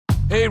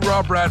Hey,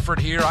 Rob Bradford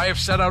here. I have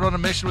set out on a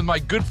mission with my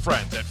good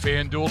friends at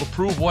FanDuel to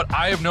prove what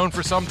I have known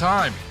for some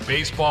time.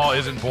 Baseball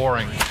isn't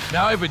boring.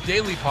 Now I have a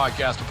daily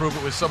podcast to prove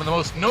it with some of the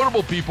most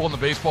notable people in the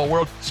baseball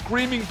world,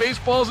 screaming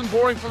baseball isn't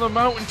boring from the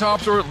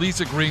mountaintops, or at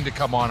least agreeing to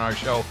come on our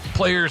show.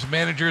 Players,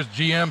 managers,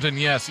 GMs, and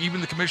yes, even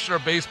the commissioner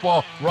of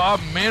baseball, Rob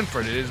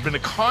Manfred. It has been a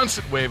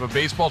constant wave of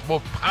baseball's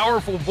most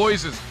powerful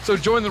voices. So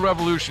join the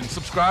revolution.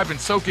 Subscribe and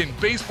soak in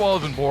Baseball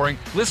Isn't Boring.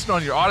 Listen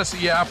on your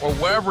Odyssey app or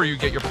wherever you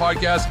get your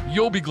podcasts.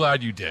 You'll be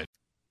glad you did.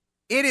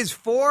 It is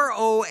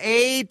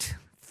 4:08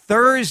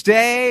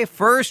 Thursday,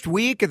 first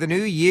week of the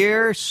new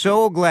year.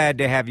 So glad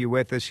to have you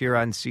with us here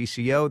on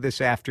CCO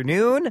this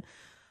afternoon.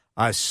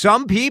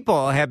 Some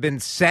people have been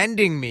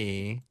sending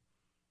me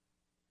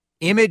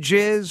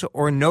images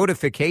or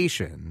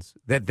notifications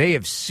that they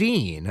have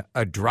seen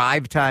a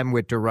Drive Time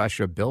with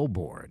DeRusha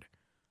billboard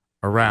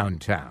around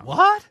town.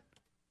 What?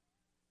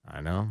 I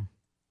know.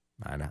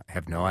 I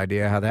have no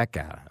idea how that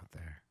got out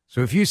there.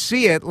 So if you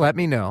see it, let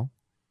me know.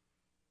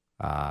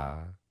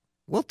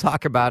 We'll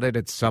talk about it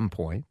at some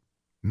point.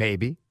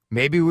 Maybe.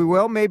 Maybe we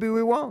will. Maybe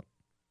we won't.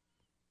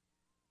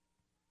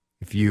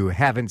 If you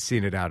haven't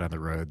seen it out on the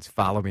roads,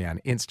 follow me on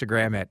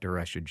Instagram at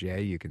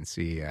DeRushaJ. You can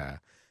see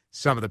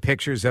some of the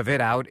pictures of it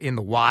out in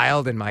the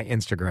wild in my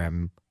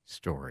Instagram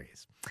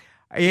stories.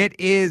 It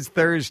is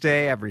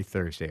Thursday. Every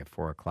Thursday at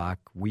 4 o'clock,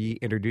 we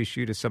introduce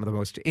you to some of the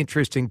most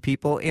interesting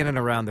people in and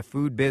around the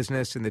food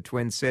business in the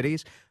Twin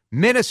Cities.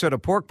 Minnesota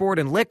Pork Board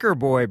and Liquor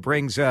Boy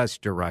brings us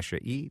DeRusha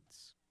Eats.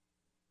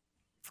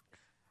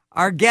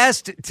 Our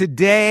guest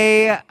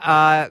today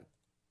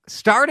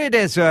started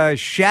as a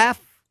chef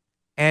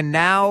and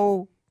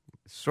now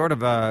sort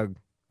of a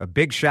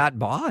big shot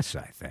boss,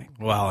 I think.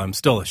 Well, I'm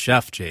still a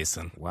chef,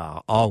 Jason.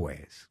 Well,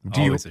 always.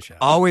 Always a chef.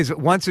 Always,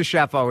 once a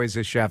chef, always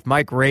a chef.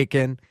 Mike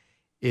Rakun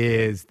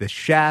is the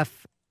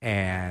chef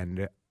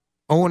and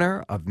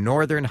owner of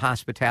Northern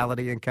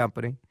Hospitality and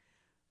Company.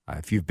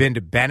 If you've been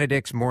to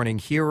Benedict's Morning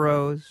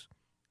Heroes,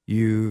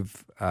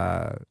 you've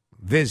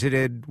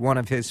visited one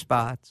of his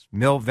spots,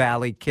 Mill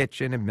Valley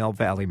Kitchen and Mill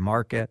Valley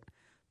Market.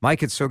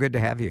 Mike, it's so good to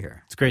have you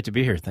here. It's great to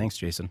be here. Thanks,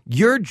 Jason.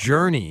 Your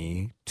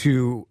journey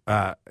to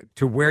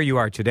where you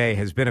are today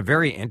has been a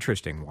very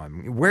interesting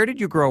one. Where did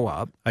you grow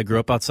up? I grew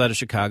up outside of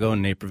Chicago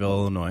in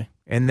Naperville, Illinois.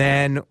 And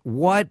then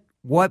what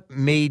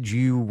made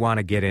you want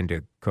to get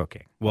into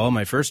cooking? Well,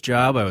 my first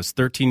job, I was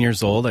 13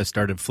 years old. I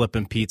started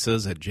flipping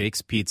pizzas at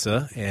Jake's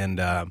Pizza, and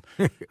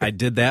I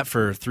did that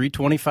for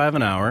 $3.25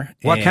 an hour.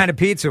 What kind of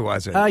pizza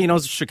was it? It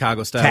was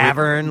Chicago style.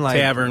 Tavern?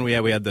 Tavern. We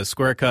had the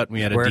square cut, and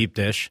we had a deep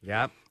dish.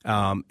 Yep.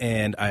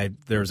 And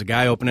there was a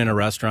guy opening a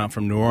restaurant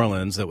from New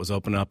Orleans that was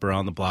opening up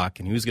around the block,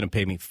 and he was going to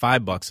pay me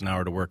 $5 an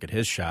hour to work at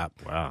his shop.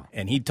 Wow.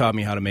 And he taught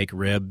me how to make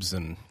ribs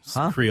and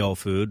Creole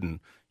food,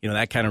 and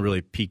that kind of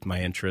really piqued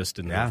my interest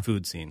in the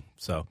food scene.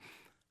 So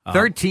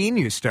 13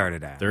 you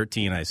started at.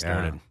 13 I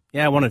started.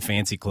 Yeah, I wanted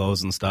fancy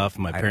clothes and stuff.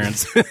 And my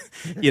parents,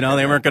 they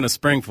weren't going to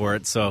spring for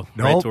it, so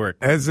right to work.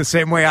 It's the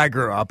same way I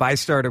grew up. I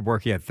started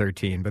working at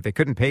 13, but they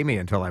couldn't pay me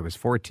until I was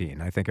 14.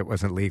 I think it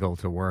wasn't legal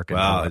to work.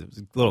 Well, it was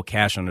a little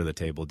cash under the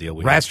table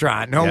deal.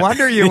 Restaurant. No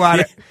wonder you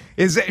want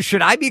it.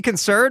 Should I be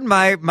concerned?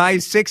 My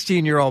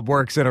 16-year-old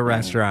works in a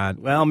restaurant.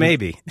 Well,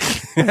 maybe.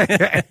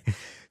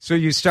 So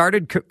you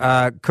started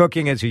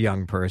cooking as a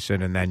young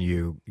person, and then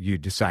you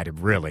decided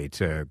really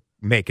to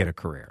make it a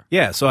career.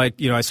 Yeah, so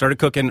I started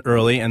cooking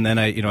early, and then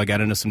I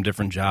got into some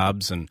different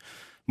jobs and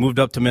moved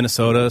up to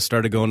Minnesota,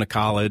 started going to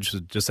college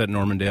just at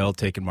Normandale,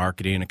 taking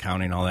marketing,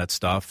 accounting, all that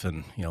stuff.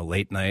 And,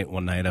 late night,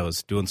 one night I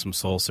was doing some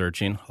soul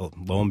searching.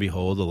 Lo and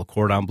behold, the Le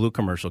Cordon Bleu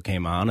commercial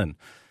came on, and,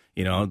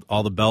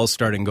 all the bells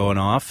started going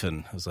off,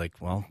 and I was like,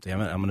 well,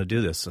 damn it, I'm going to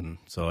do this. And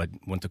so I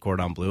went to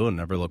Cordon Bleu and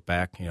never looked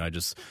back. I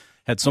just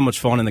had so much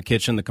fun in the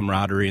kitchen, the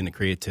camaraderie and the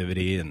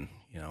creativity, and,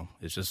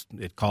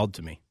 it called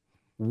to me.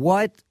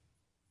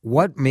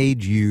 What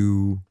made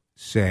you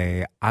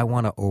say, I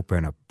want to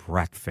open a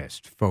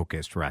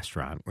breakfast-focused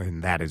restaurant,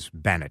 and that is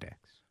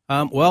Benedict's?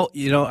 Well,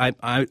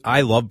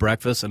 I love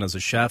breakfast, and as a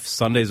chef,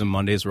 Sundays and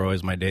Mondays were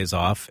always my days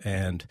off,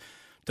 and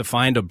to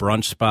find a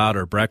brunch spot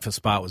or breakfast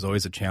spot was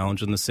always a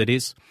challenge in the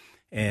cities.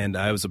 And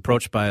I was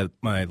approached by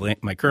my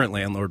current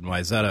landlord,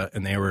 Wyzetta,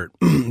 and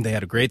they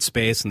had a great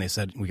space, and they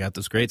said, we got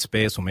this great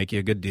space, we'll make you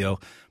a good deal,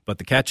 but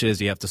the catch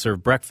is you have to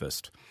serve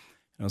breakfast.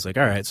 I was like,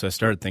 all right. So I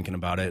started thinking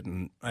about it,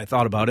 and I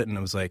thought about it, and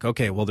I was like,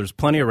 okay, well, there's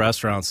plenty of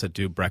restaurants that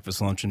do breakfast,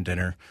 lunch, and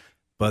dinner,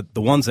 but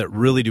the ones that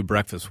really do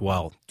breakfast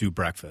well do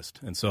breakfast.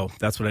 And so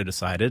that's what I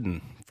decided,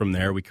 and from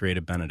there we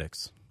created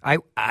Benedict's.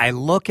 I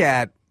look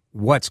at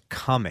what's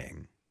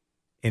coming,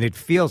 and it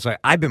feels like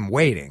I've been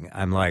waiting.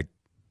 I'm like,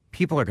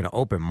 people are going to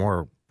open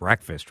more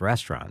breakfast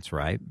restaurants,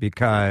 right?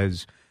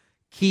 Because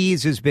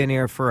Keys has been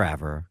here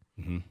forever.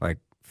 Like,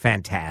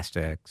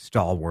 fantastic,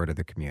 stalwart of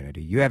the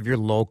community. You have your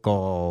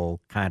local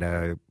kind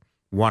of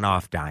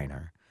one-off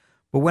diner.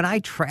 But when I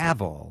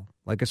travel,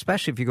 like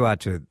especially if you go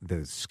out to the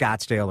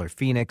Scottsdale or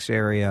Phoenix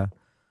area,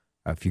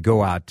 if you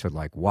go out to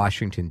like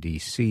Washington,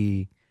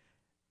 D.C.,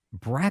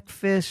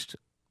 breakfast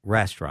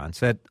restaurants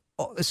that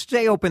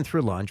stay open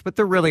through lunch, but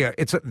they're really,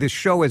 the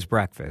show is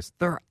breakfast.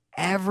 They're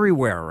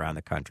everywhere around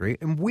the country,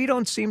 and we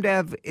don't seem to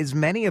have as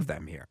many of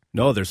them here.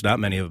 No, there's not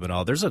many of them at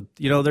all. There's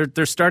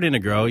they're starting to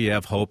grow. You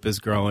have Hope is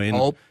growing.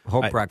 Hope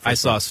breakfast. I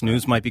saw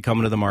Snooze might be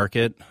coming to the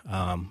market,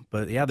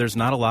 but yeah, there's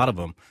not a lot of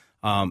them.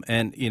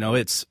 And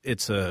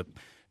it's a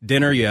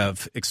dinner. You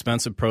have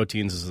expensive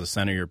proteins as the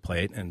center of your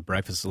plate, and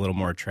breakfast is a little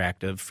more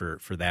attractive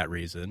for that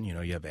reason.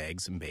 You have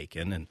eggs and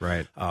bacon, and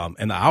right.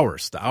 And the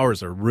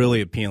hours are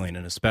really appealing,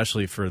 and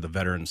especially for the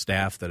veteran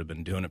staff that have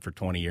been doing it for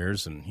 20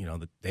 years, and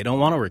they don't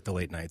want to work the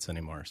late nights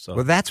anymore. So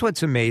well, that's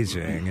what's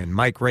amazing. And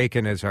Mike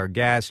Rakun is our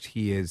guest.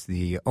 He is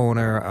the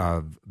owner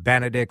of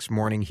Benedict's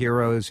Morning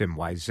Heroes in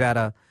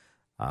Wayzata,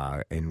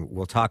 and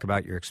we'll talk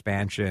about your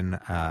expansion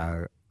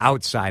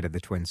outside of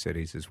the Twin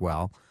Cities as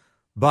well.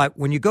 But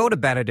when you go to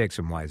Benedict's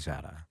in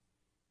Wayzata,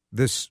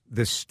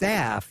 the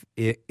staff,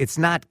 it's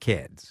not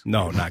kids.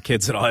 No, not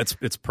kids at all.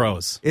 It's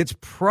pros. It's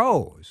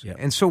pros. Yep.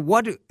 And so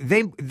what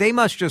they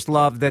must just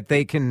love that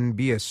they can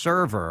be a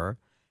server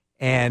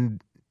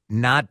and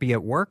not be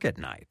at work at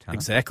night. Huh?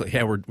 Exactly.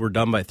 Yeah, we're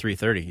done by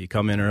 3:30. You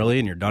come in early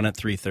and you're done at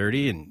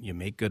 3:30, and you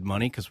make good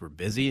money because we're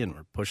busy and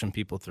we're pushing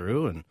people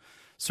through and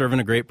serving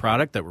a great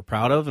product that we're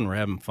proud of, and we're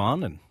having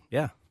fun. And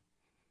yeah,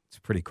 it's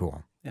pretty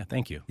cool. Yeah,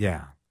 thank you.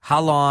 Yeah. How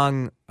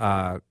long?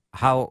 How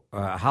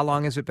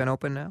long has it been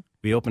open now?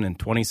 We opened in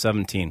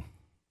 2017,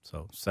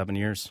 so 7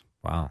 years.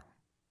 Wow.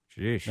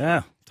 Jeez.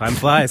 Yeah, time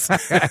flies.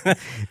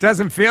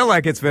 Doesn't feel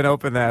like it's been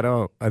open that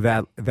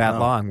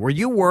long. Were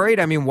you worried?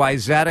 I mean,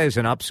 Wayzata is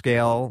an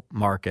upscale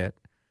market.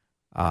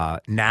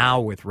 Now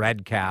with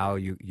Red Cow,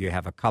 you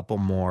have a couple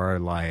more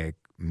like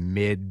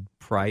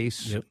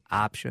mid-price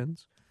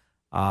options.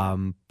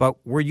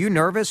 But were you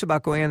nervous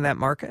about going in that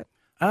market?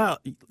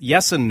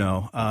 Yes and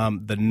no.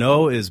 The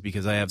no is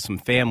because I have some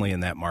family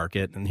in that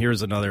market, and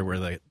here's another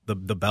where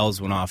the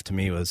bells went off to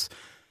me was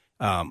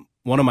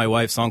one of my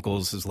wife's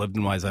uncles has lived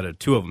in Wayzata,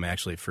 two of them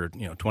actually, for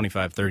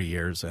 25, 30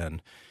 years,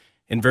 and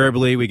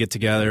invariably we get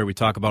together, we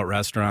talk about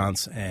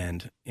restaurants,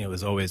 and it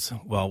was always,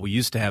 well, we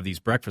used to have these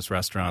breakfast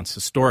restaurants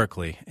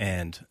historically,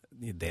 and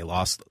they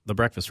lost the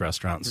breakfast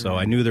restaurant, so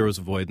I knew there was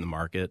a void in the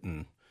market,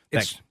 and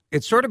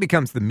it sort of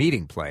becomes the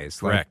meeting place.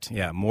 Correct.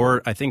 Yeah.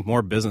 I think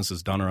more business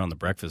is done around the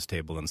breakfast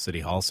table than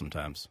City Hall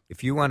sometimes.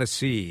 If you want to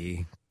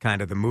see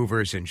kind of the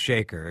movers and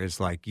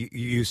shakers, like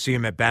you see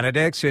them at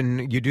Benedict's,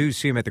 and you do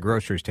see them at the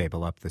groceries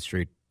table up the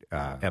street.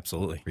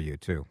 Absolutely. For you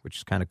too, which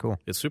is kind of cool.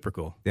 It's super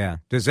cool. Yeah.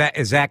 Is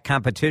that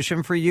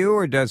competition for you,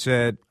 or does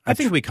it? I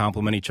think we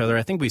complement each other.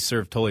 I think we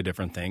serve totally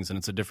different things, and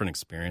it's a different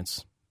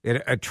experience.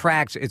 It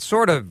attracts. It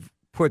sort of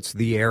puts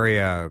the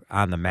area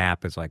on the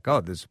map as like,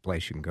 oh, this is a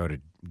place you can go to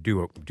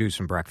do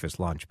some breakfast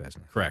lunch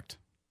business. Correct.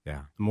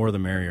 Yeah. The more the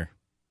merrier.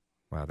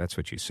 Well, that's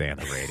what you say on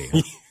the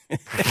radio.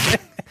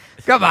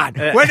 Come on.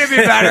 Wouldn't it be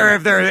better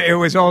if it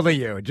was only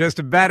you? Just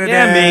a Benedict?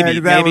 Yeah, maybe.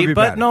 But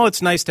better. No,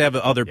 it's nice to have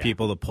other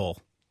people to pull.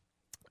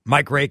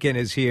 Mike Rakun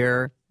is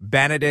here.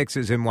 Benedict's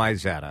is in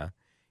Wayzata.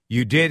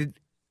 You did,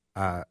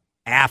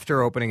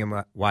 after opening in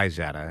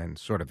Wayzata, and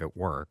sort of it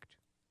worked,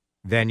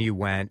 then you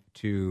went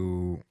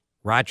to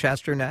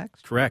Rochester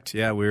next? Correct.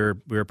 Yeah, we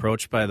were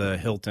approached by the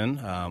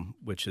Hilton,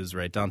 which is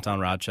right downtown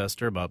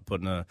Rochester, about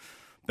putting a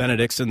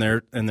Benedict's in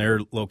their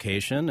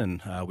location,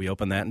 and we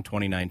opened that in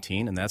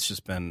 2019, and that's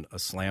just been a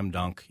slam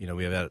dunk.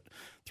 We have a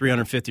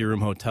 350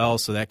 room hotel,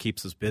 so that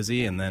keeps us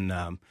busy. And then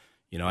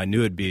I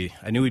knew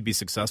we'd be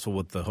successful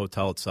with the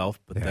hotel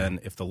itself, but then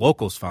if the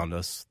locals found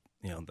us,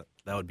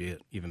 that would be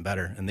even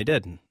better, and they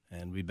did,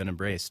 and we've been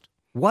embraced.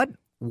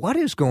 What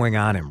is going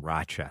on in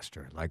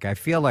Rochester? Like, I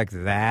feel like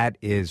that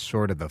is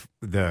sort of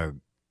the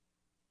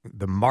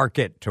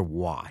market to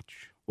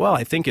watch. Well,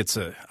 I think it's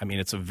a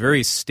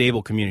very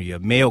stable community. You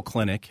have Mayo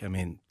Clinic. I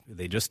mean,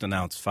 they just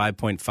announced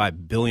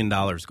 $5.5 billion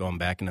going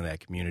back into that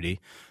community.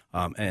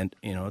 And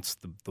it's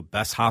the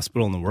best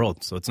hospital in the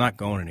world, so it's not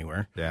going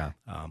anywhere. Yeah.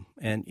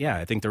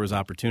 I think there was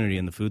opportunity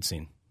in the food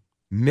scene.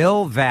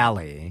 Mill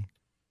Valley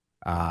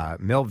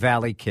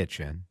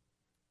Kitchen.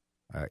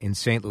 In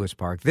St. Louis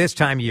Park, this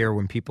time of year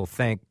when people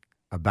think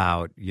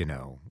about,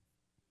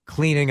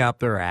 cleaning up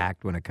their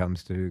act when it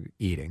comes to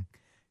eating,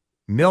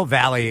 Mill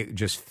Valley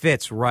just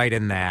fits right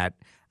in that.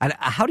 And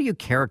how do you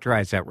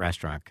characterize that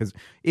restaurant? Because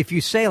if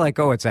you say, like,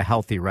 oh, it's a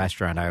healthy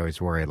restaurant, I always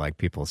worry, like,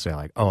 people say,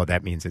 like, oh,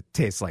 that means it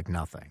tastes like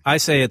nothing. I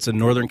say it's a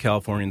Northern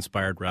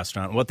California-inspired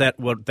restaurant. What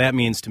that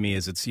means to me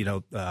is it's,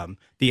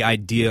 the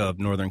idea of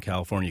Northern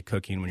California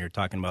cooking when you're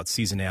talking about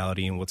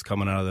seasonality and what's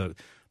coming out of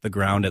the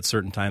ground at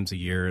certain times of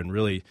year, and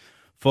really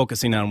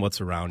focusing on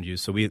what's around you.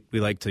 So we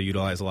like to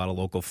utilize a lot of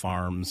local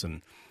farms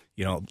and,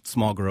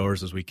 small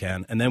growers as we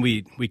can. And then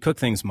we cook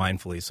things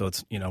mindfully. So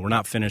it's, we're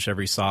not finish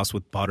every sauce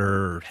with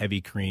butter or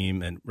heavy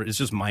cream, and it's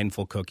just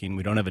mindful cooking.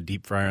 We don't have a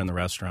deep fryer in the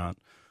restaurant.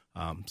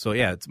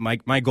 It's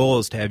my goal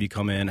is to have you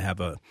come in,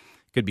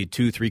 could be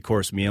 2-3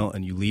 course meal,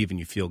 and you leave and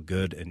you feel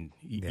good, and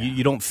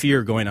you don't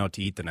fear going out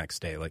to eat the next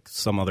day like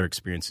some other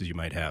experiences you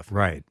might have.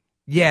 Right.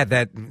 Yeah,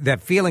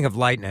 that feeling of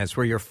lightness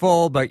where you're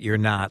full, but you're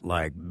not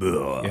like,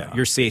 ugh. Yeah,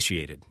 you're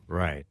satiated.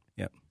 Right.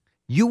 Yep.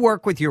 You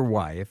work with your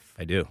wife.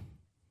 I do.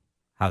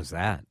 How's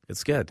that?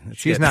 It's good.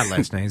 She's not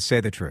listening.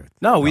 Say the truth.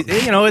 No,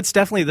 it's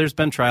definitely, there's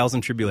been trials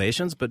and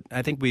tribulations, but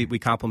I think we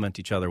complement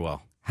each other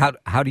well.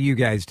 How do you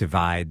guys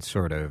divide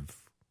sort of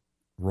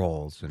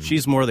roles? And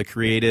she's more the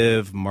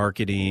creative,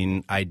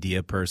 marketing,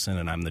 idea person,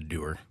 and I'm the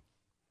doer.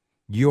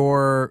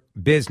 Your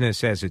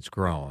business as it's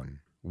grown,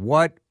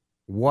 what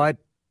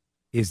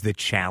is the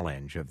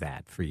challenge of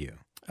that for you?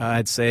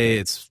 I'd say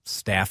it's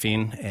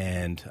staffing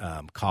and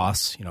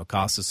costs.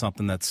 Cost is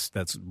something that's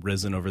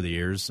risen over the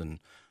years, and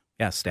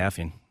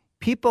staffing.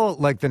 People,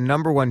 like, the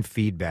number one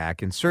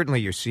feedback, and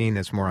certainly you're seeing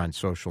this more on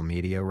social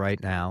media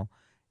right now,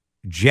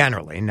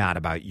 generally, not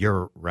about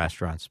your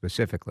restaurant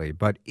specifically,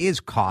 but is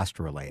cost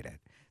related.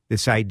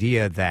 This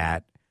idea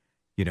that,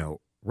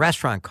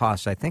 restaurant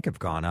costs, I think, have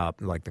gone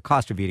up. Like, the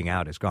cost of eating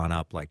out has gone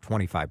up like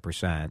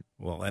 25%.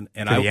 Well, and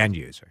to the end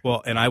user.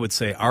 Well, and I would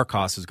say our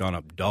cost has gone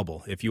up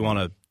double. If you want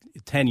to,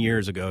 10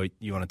 years ago,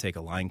 you want to take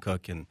a line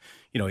cook, and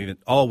even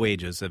all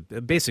wages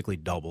have basically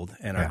doubled,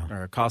 and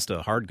our cost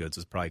of hard goods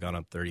has probably gone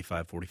up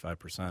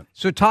 35-45%.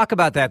 So talk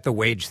about that, the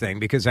wage thing,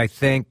 because I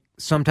think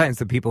sometimes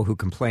the people who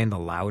complain the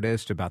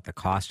loudest about the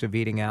cost of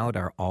eating out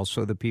are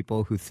also the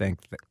people who think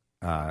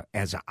that,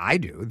 as I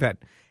do, that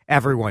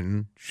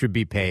everyone should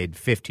be paid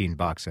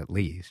 $15 at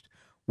least.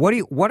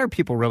 What are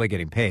people really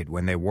getting paid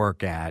when they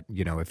work at,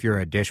 if you're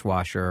a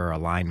dishwasher or a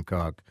line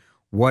cook?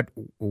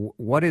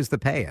 What is the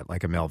pay at,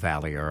 like, a Mill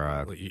Valley or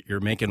a? You're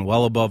making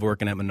well above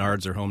working at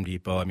Menards or Home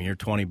Depot. I mean, you're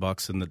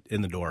 $20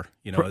 in the door.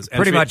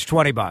 Pretty much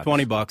 $20.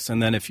 $20,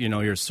 and then if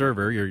you're a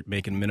server, you're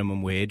making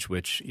minimum wage,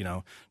 which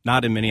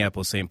not in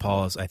Minneapolis, St.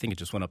 Paul. I think it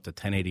just went up to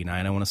 $10.89.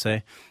 I want to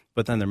say,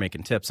 but then they're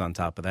making tips on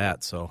top of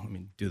that. So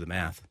do the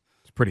math.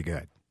 It's pretty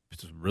good.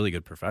 It's a really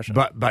good profession.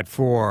 But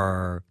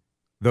for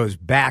those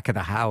back of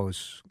the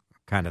house,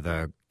 kind of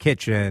the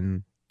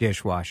kitchen,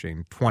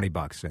 dishwashing,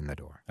 $20 in the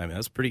door. I mean,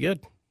 that's pretty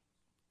good.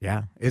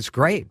 Yeah, it's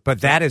great.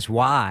 But that is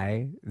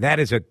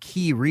a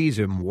key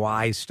reason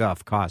why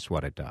stuff costs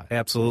what it does.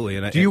 Absolutely.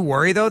 And do you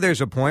worry, though,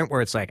 there's a point where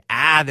it's like,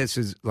 this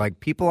is like,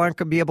 people aren't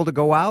going to be able to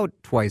go out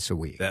twice a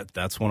week?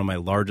 That's one of my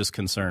largest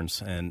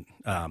concerns. And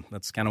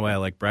that's kind of why I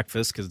like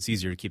breakfast, because it's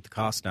easier to keep the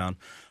costs down.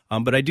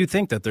 But I do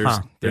think that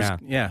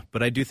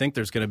but I do think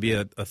there's going to be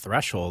a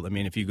threshold. I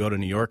mean, if you go to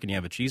New York and you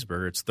have a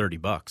cheeseburger, it's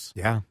 $30.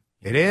 Yeah.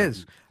 It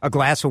is. A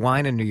glass of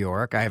wine in New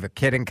York. I have a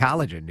kid in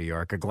college in New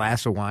York. A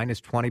glass of wine is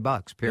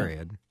 $20,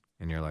 period. Yeah.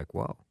 And you're like,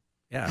 whoa.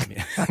 Yeah.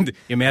 I mean,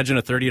 you imagine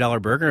a $30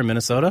 burger in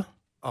Minnesota?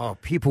 Oh,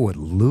 people would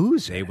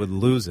lose it. They would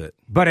lose it.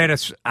 But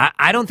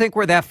I don't think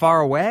we're that far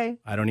away.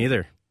 I don't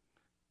either.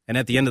 And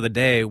at the end of the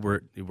day,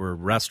 we're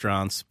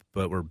restaurants,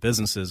 but we're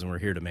businesses, and we're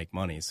here to make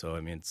money. So,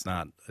 I mean, it's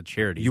not a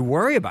charity. You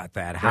worry about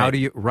that. How do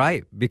you –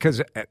 right.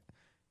 Because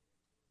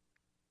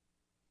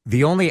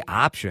the only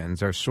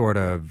options are sort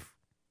of –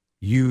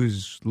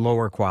 use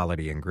lower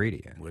quality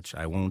ingredients. Which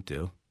I won't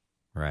do.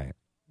 Right.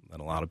 That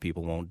a lot of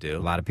people won't do.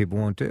 A lot of people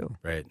won't do.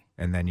 Right.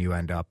 And then you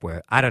end up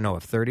with, I don't know, a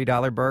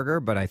 $30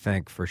 burger, but I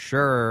think for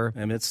sure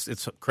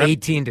it's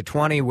 18 to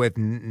 20 with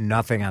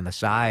nothing on the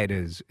side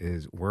is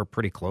we're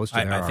pretty close to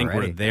there I think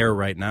already. We're there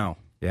right now.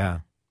 Yeah.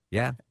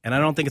 Yeah. And I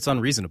don't think it's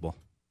unreasonable.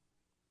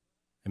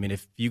 I mean,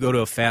 if you go to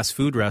a fast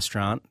food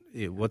restaurant,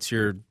 what's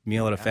your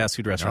meal at a fast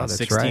food restaurant? No,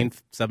 that's 16,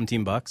 right.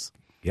 $17?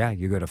 Yeah,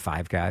 you go to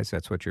Five Guys,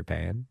 that's what you're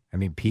paying. I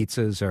mean,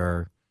 pizzas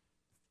are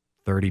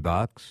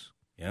 $30.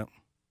 Yep.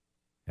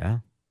 Yeah.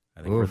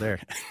 I think we're there.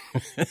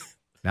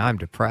 Now I'm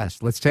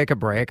depressed. Let's take a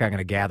break. I'm going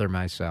to gather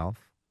myself.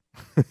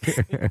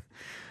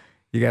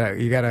 You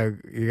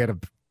gotta.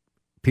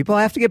 People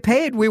have to get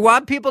paid. We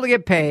want people to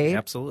get paid.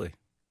 Absolutely.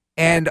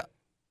 And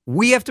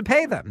we have to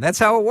pay them. That's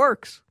how it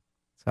works.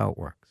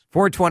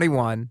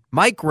 421.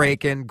 Mike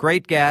Rakun,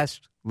 great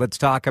guest. Let's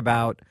talk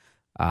about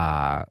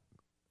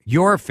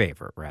your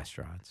favorite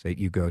restaurants that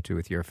you go to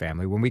with your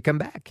family when we come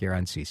back here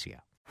on CCO.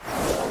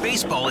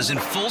 Baseball is in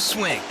full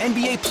swing.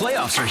 NBA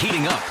playoffs are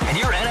heating up, and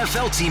your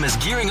NFL team is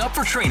gearing up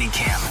for training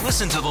camp.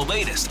 Listen to the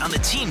latest on the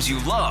teams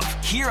you love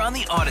here on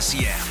the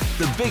Odyssey app.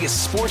 The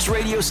biggest sports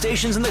radio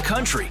stations in the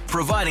country,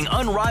 providing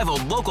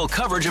unrivaled local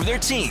coverage of their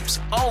teams,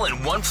 all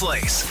in one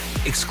place.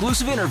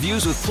 Exclusive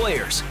interviews with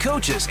players,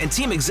 coaches, and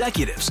team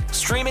executives,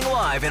 streaming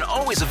live and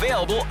always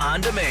available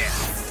on demand.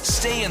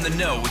 Stay in the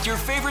know with your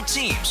favorite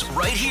teams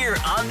right here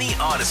on the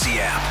Odyssey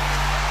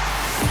app.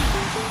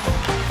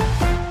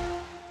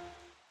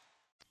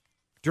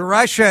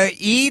 DeRusha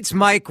Eats,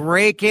 Mike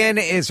Rakun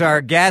is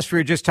our guest. We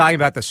were just talking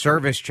about the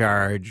service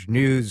charge.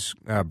 News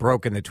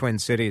broke in the Twin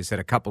Cities that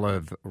a couple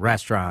of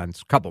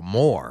restaurants, a couple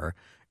more,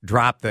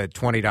 dropped the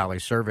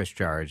 $20 service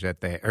charge or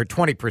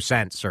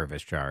 20%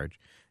 service charge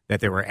that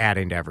they were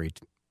adding to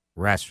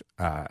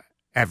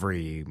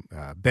every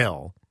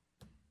bill.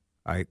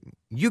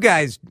 You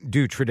guys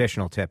do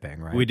traditional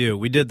tipping, right? We do.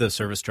 We did the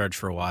service charge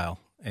for a while,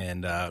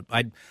 and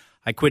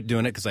I quit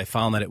doing it because I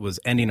found that it was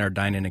ending our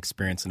dine-in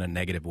experience in a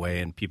negative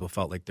way, and people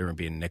felt like they were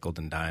being nickeled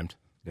and dimed.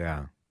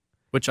 Yeah.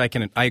 Which I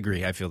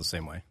agree. I feel the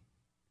same way.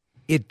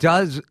 It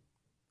does.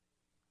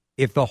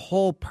 If the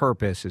whole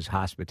purpose is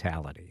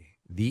hospitality,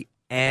 the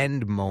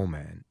end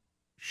moment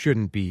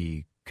shouldn't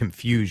be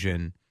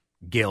confusion,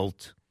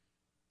 guilt,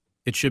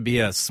 It should be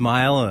a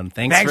smile and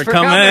thanks for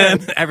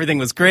coming in. Everything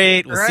was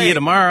great. We'll see you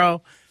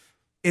tomorrow.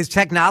 Is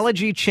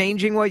technology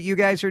changing what you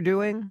guys are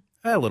doing?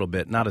 A little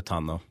bit. Not a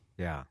ton, though.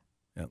 Yeah.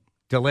 Yep.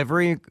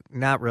 Delivery,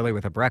 not really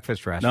with a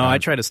breakfast restaurant. No, I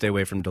try to stay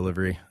away from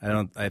delivery.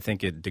 I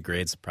think it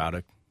degrades the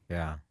product.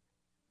 Yeah.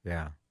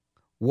 Yeah.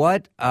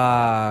 What,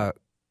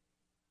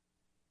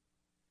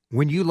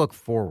 when you look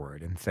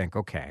forward and think,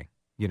 okay,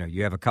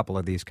 you have a couple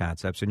of these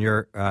concepts, and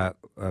your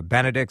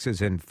Benedict's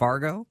is in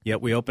Fargo?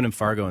 Yep, we open in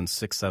Fargo in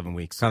 6-7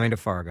 weeks. Coming to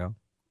Fargo,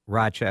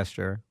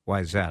 Rochester,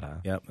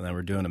 Wayzata. Yep, and then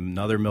we're doing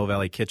another Mill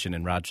Valley Kitchen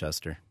in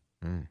Rochester.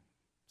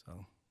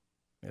 So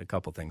we had a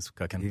couple things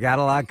cooking. You got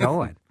a lot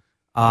going.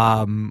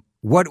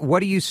 What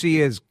do you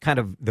see as kind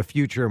of the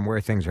future and where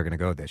things are going to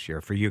go this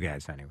year for you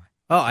guys anyway?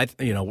 Oh,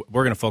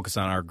 we're going to focus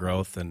on our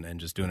growth and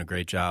just doing a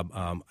great job.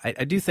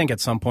 I do think at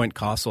some point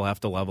costs will have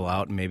to level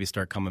out and maybe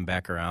start coming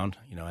back around.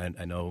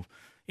 I know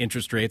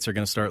interest rates are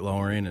going to start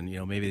lowering, and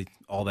maybe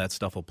all that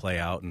stuff will play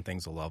out and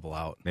things will level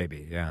out.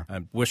 Maybe, yeah.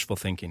 Wishful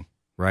thinking.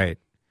 Right.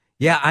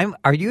 Yeah.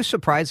 Are you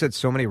surprised that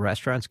so many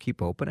restaurants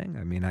keep opening?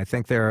 I mean, I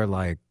think there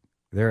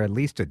are at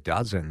least a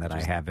dozen that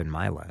I have in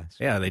my list.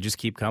 Yeah, they just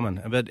keep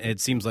coming. But it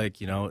seems like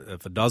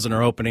if a dozen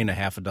are opening, a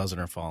half a dozen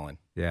are falling.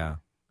 Yeah.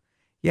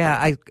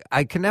 Yeah,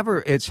 I can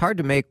never, it's hard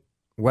to make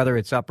whether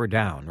it's up or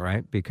down,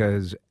 right?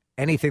 Because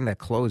anything that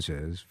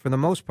closes, for the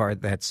most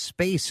part, that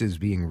space is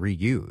being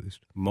reused.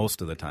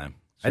 Most of the time.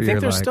 So I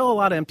think there's still a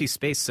lot of empty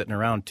space sitting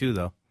around, too,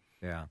 though.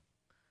 Yeah.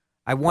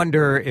 I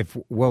wonder if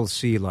we'll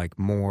see,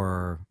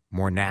 more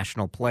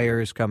national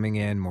players coming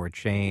in, more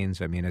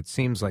chains. I mean, it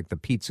seems like the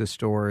pizza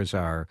stores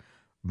are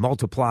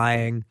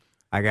multiplying.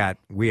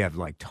 We have,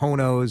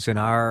 Tono's in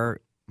our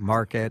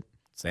market.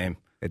 Same.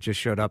 It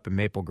just showed up in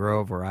Maple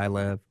Grove where I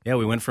live. Yeah,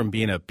 we went from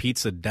being a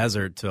pizza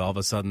desert to all of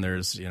a sudden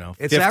there's,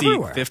 it's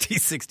everywhere. 50,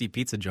 60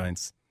 pizza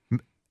joints.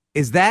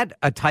 Is that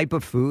a type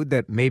of food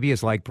that maybe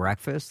is like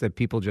breakfast, that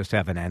people just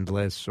have an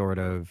endless sort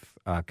of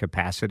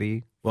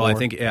capacity? Well, I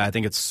think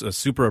it's a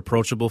super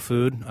approachable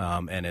food,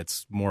 and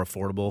it's more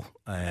affordable,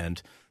 and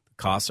the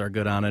costs are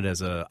good on it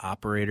as an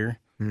operator.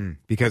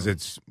 Because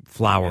it's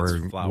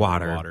flour,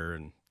 water,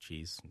 and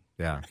cheese.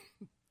 Yeah.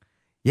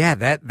 Yeah,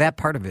 that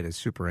part of it is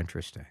super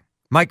interesting.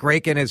 Mike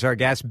Rakun is our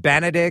guest.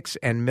 Benedict's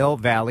and Mill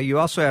Valley. You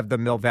also have the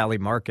Mill Valley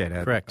Market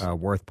at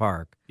Worth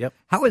Park. Yep.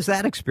 How has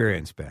that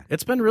experience been?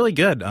 It's been really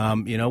good.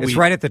 It's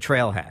right at the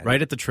trailhead.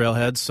 Right at the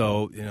trailhead.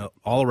 So,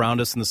 all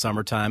around us in the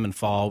summertime and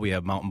fall, we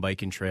have mountain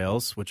biking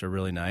trails, which are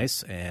really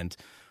nice. And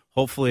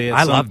hopefully,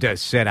 I love to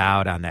sit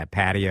out on that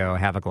patio,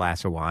 have a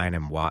glass of wine,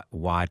 and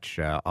watch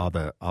all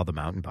the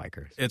mountain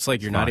bikers. It's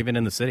like you're not even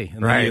in the city.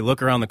 And then you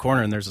look around the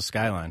corner and there's a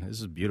skyline.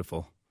 This is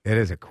beautiful. It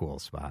is a cool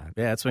spot.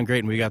 Yeah, it's been great.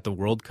 And we got the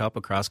World Cup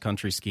of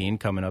cross-country skiing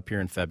coming up here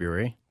in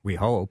February. We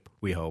hope.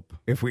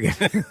 If we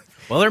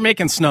Well, they're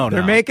making snow now.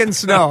 They're making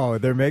snow.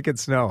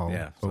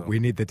 Yeah. But we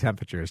need the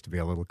temperatures to be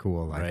a little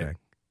cool, I think.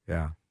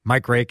 Yeah.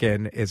 Mike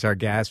Rakun is our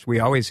guest. We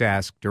always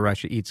ask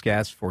DeRusha Eats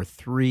guests for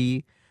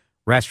 3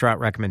 restaurant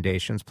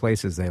recommendations,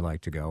 places they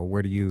like to go.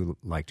 Where do you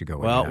like to go?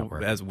 Well,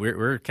 as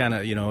we're kind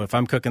of, if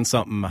I'm cooking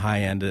something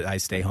high end, I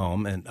stay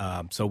home, and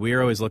so we're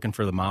always looking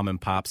for the mom and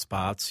pop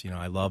spots.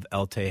 I love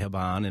El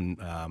Tejaban,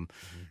 and I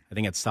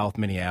think it's South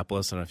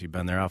Minneapolis. I don't know if you've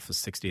been there, off the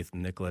 60th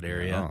and Nicollet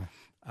area.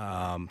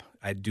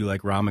 I do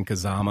like Ramen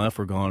Kazama if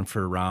we're going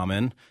for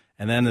ramen.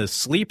 And then the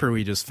sleeper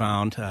we just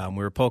found, we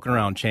were poking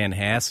around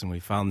Chanhassen, and we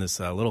found this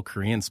little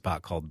Korean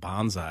spot called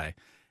Bonsai.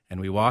 And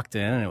we walked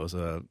in, and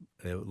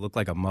it looked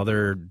like a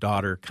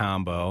mother-daughter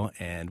combo.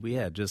 And we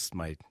had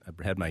I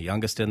had my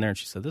youngest in there, and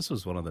she said this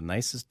was one of the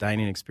nicest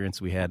dining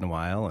experiences we had in a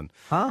while. And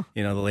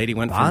the lady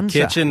went from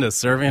kitchen to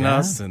serving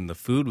us, and the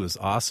food was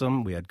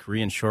awesome. We had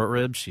Korean short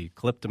ribs. She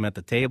clipped them at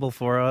the table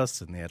for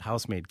us, and they had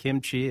house-made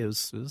kimchi. It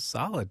was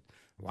solid.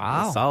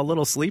 Wow, a solid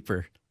little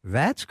sleeper.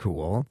 That's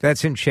cool.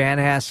 That's in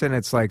Chanhassen.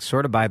 It's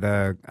sort of by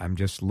I'm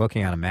just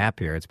looking on a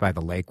map here. It's by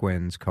the Lake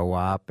Winds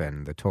Co-op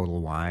and the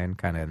Total Wine,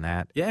 kind of in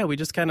that. Yeah, we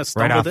just kind of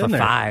stumbled in there.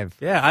 5.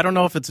 Yeah, I don't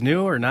know if it's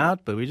new or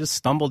not, but we just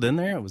stumbled in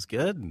there. It was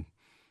good.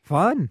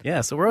 Fun.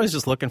 Yeah, so we're always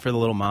just looking for the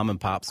little mom and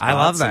pop spots. I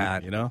love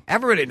that. And,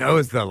 everybody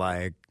knows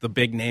the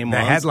big name the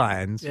ones.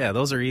 headlines. Yeah,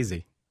 those are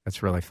easy.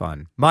 That's really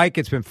fun. Mike,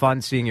 it's been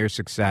fun seeing your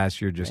success.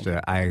 You're just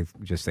I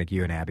just think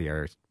you and Abby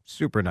are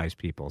super nice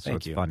people, so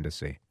it's fun to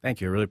see.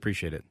 Thank you. I really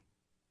appreciate it.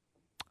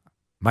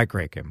 Mike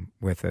Rakun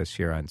with us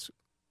here on.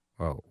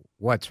 Oh,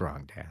 what's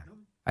wrong, Dan?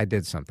 I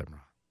did something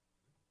wrong.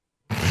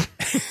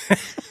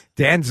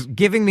 Dan's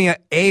giving me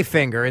a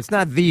finger. It's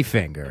not the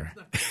finger.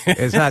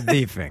 It's not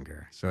the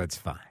finger, so it's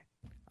fine.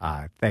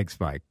 Thanks,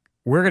 Mike.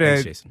 We're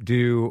going to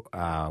do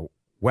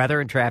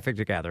weather and traffic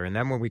together, and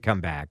then when we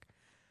come back,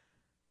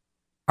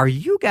 are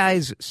you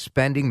guys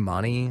spending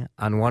money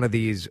on one of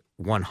these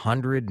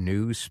 100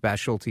 new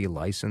specialty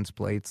license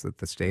plates that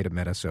the state of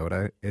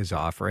Minnesota is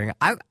offering?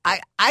 I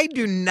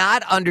do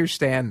not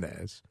understand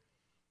this.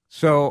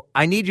 So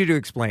I need you to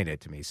explain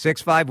it to me.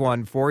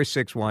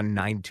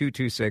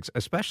 651-461-9226,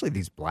 especially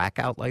these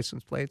blackout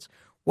license plates.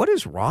 What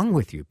is wrong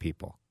with you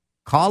people?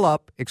 Call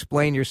up,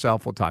 explain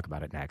yourself. We'll talk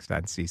about it next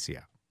on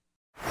CCO.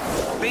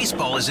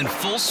 Baseball is in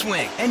full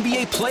swing.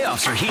 NBA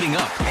playoffs are heating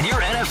up, and your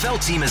NFL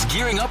team is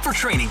gearing up for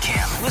training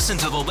camp. Listen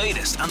to the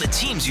latest on the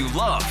teams you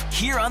love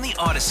here on the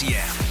Odyssey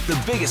app.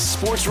 The biggest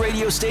sports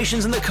radio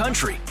stations in the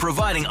country,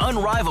 providing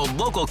unrivaled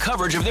local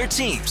coverage of their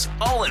teams,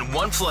 all in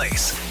one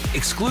place.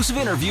 Exclusive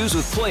interviews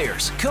with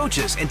players,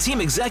 coaches, and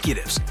team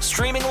executives,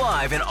 streaming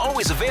live and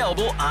always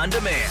available on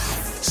demand.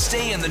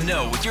 Stay in the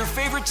know with your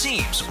favorite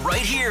teams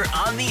right here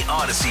on the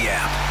Odyssey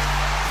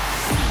app.